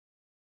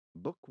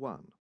Book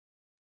 1.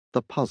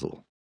 The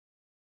Puzzle.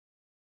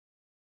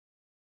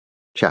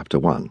 Chapter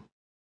 1.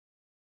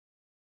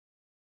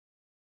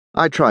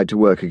 I tried to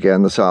work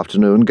again this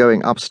afternoon,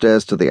 going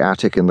upstairs to the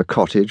attic in the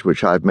cottage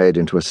which I've made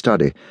into a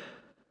study.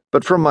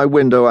 But from my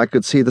window I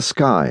could see the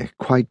sky,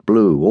 quite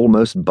blue,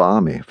 almost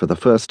balmy, for the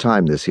first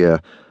time this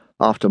year,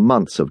 after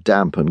months of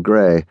damp and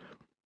grey.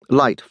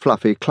 Light,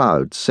 fluffy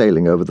clouds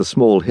sailing over the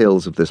small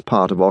hills of this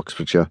part of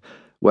Oxfordshire,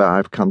 where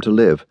I've come to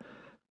live.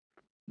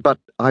 But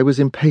I was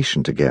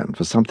impatient again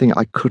for something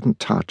I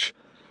couldn't touch,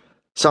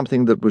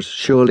 something that was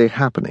surely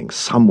happening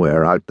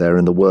somewhere out there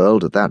in the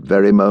world at that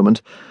very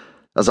moment,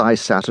 as I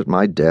sat at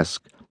my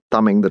desk,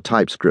 thumbing the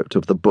typescript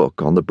of the book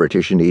on the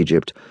British in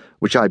Egypt,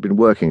 which I'd been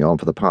working on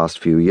for the past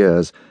few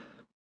years.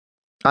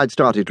 I'd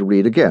started to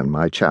read again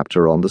my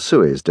chapter on the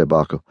Suez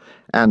debacle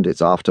and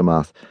its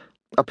aftermath,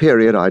 a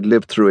period I'd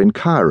lived through in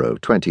Cairo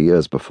 20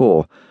 years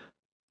before.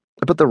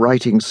 But the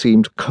writing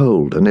seemed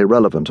cold and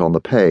irrelevant on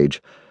the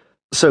page,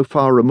 so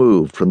far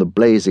removed from the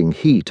blazing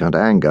heat and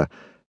anger,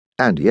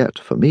 and yet,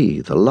 for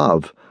me, the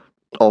love,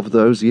 of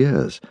those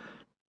years.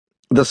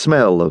 The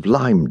smell of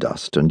lime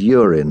dust and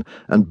urine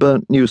and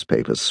burnt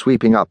newspapers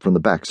sweeping up from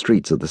the back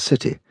streets of the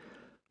city.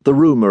 The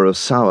rumour of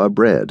sour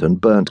bread and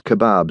burnt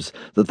kebabs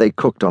that they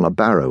cooked on a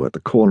barrow at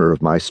the corner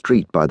of my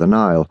street by the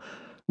Nile,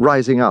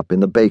 rising up in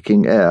the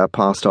baking air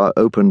past our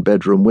open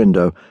bedroom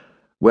window,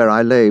 where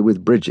I lay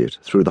with Bridget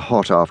through the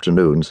hot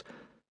afternoons,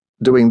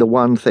 doing the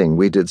one thing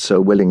we did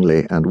so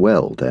willingly and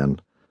well then.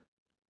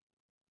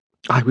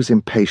 I was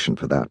impatient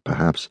for that,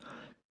 perhaps,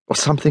 or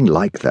something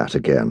like that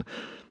again,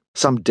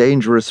 some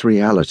dangerous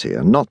reality,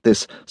 and not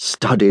this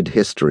studied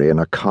history in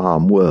a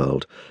calm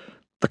world.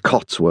 The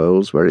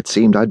Cotswolds, where it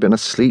seemed I'd been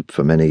asleep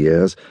for many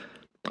years.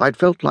 I'd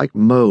felt like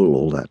Mole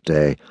all that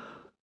day.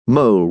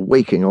 Mole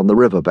waking on the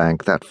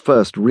riverbank that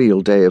first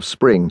real day of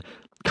spring,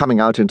 coming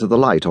out into the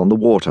light on the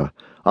water,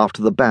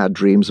 after the bad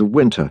dreams of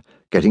winter,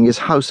 getting his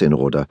house in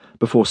order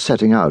before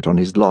setting out on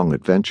his long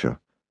adventure.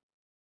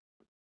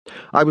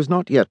 I was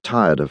not yet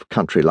tired of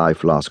country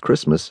life last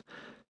Christmas,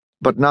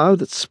 but now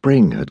that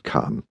spring had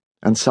come,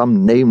 and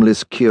some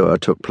nameless cure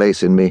took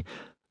place in me,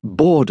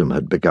 boredom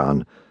had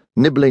begun,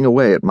 nibbling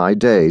away at my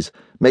days,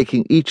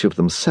 making each of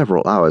them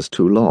several hours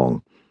too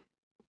long.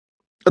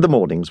 The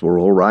mornings were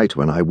all right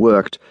when I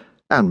worked,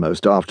 and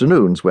most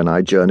afternoons when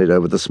I journeyed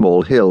over the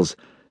small hills,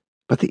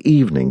 but the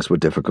evenings were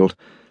difficult.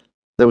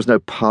 There was no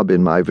pub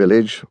in my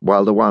village,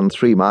 while the one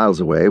 3 miles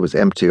away was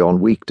empty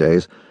on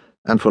weekdays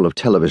and full of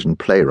television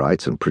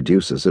playwrights and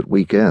producers at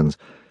weekends.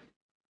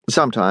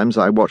 Sometimes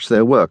I watched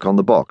their work on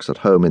the box at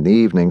home in the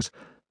evenings,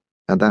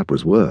 and that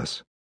was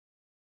worse.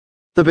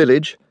 The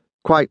village,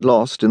 quite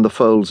lost in the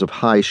folds of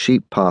high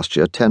sheep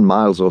pasture 10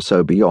 miles or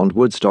so beyond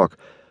Woodstock,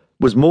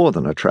 was more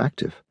than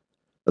attractive.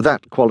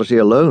 That quality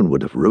alone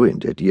would have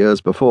ruined it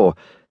years before.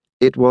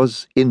 It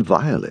was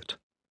inviolate.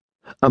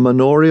 A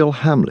manorial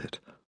hamlet,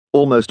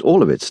 almost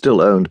all of it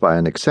still owned by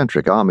an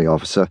eccentric army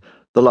officer,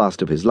 the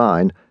last of his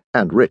line,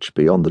 and rich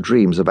beyond the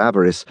dreams of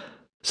avarice,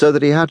 so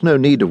that he had no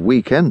need of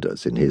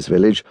weekenders in his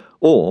village,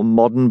 or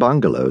modern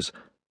bungalows.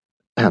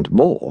 And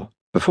more,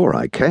 before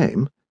I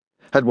came,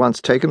 had once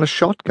taken a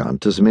shotgun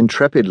to some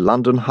intrepid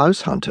London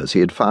house hunters he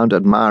had found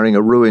admiring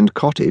a ruined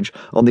cottage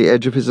on the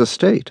edge of his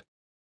estate.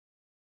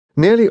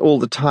 Nearly all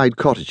the tied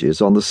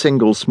cottages on the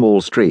single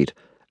small street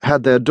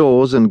had their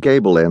doors and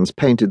gable ends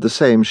painted the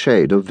same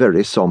shade of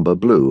very sombre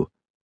blue,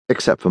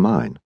 except for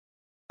mine,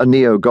 a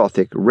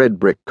neo-Gothic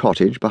red-brick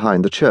cottage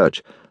behind the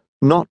church,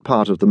 not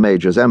part of the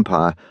Major's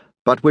empire,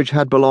 but which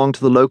had belonged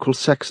to the local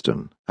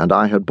sexton, and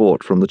I had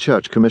bought from the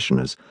church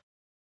commissioners.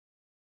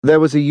 There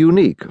was a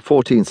unique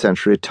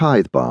 14th-century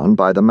tithe barn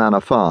by the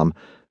manor farm,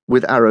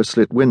 with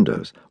arrow-slit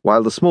windows,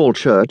 while the small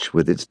church,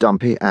 with its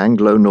dumpy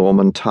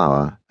Anglo-Norman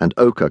tower and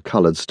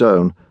ochre-coloured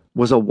stone,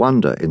 was a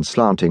wonder in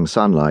slanting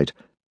sunlight,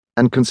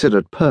 and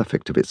considered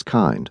perfect of its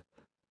kind.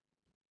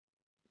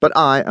 But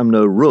I am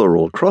no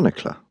rural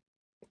chronicler.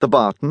 The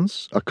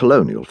Bartons, a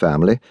colonial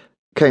family,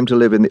 came to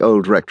live in the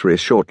old rectory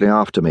shortly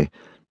after me.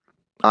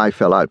 I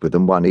fell out with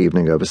them one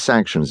evening over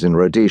sanctions in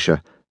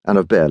Rhodesia, and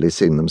have barely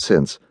seen them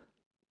since.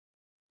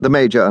 The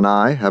Major and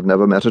I have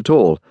never met at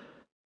all,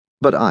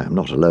 but I am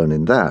not alone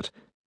in that.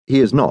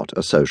 He is not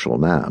a social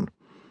man.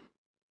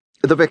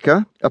 The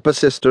vicar, a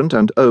persistent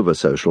and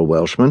over-social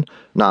Welshman,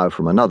 now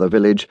from another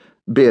village,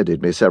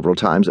 bearded me several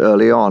times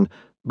early on,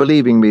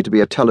 believing me to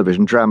be a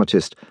television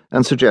dramatist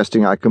and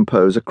suggesting I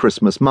compose a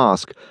Christmas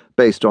masque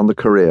based on the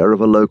career of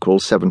a local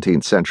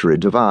 17th-century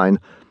divine,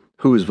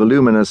 whose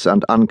voluminous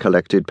and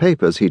uncollected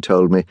papers, he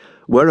told me,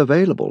 were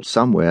available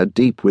somewhere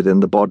deep within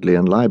the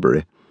Bodleian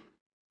Library.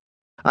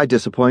 I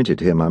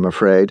disappointed him, I'm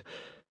afraid,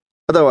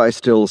 though I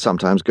still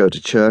sometimes go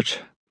to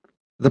church.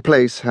 The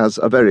place has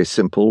a very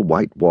simple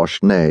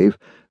whitewashed nave,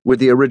 with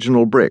the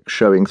original brick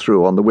showing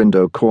through on the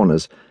window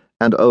corners,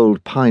 and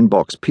old pine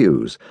box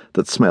pews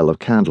that smell of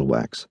candle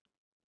wax.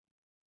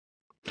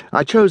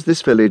 I chose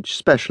this village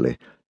specially,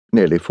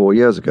 nearly 4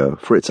 years ago,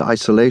 for its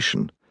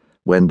isolation,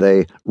 when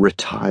they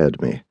retired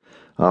me,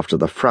 after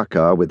the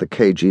fracas with the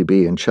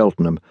KGB in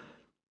Cheltenham.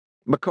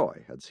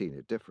 McCoy had seen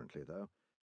it differently, though.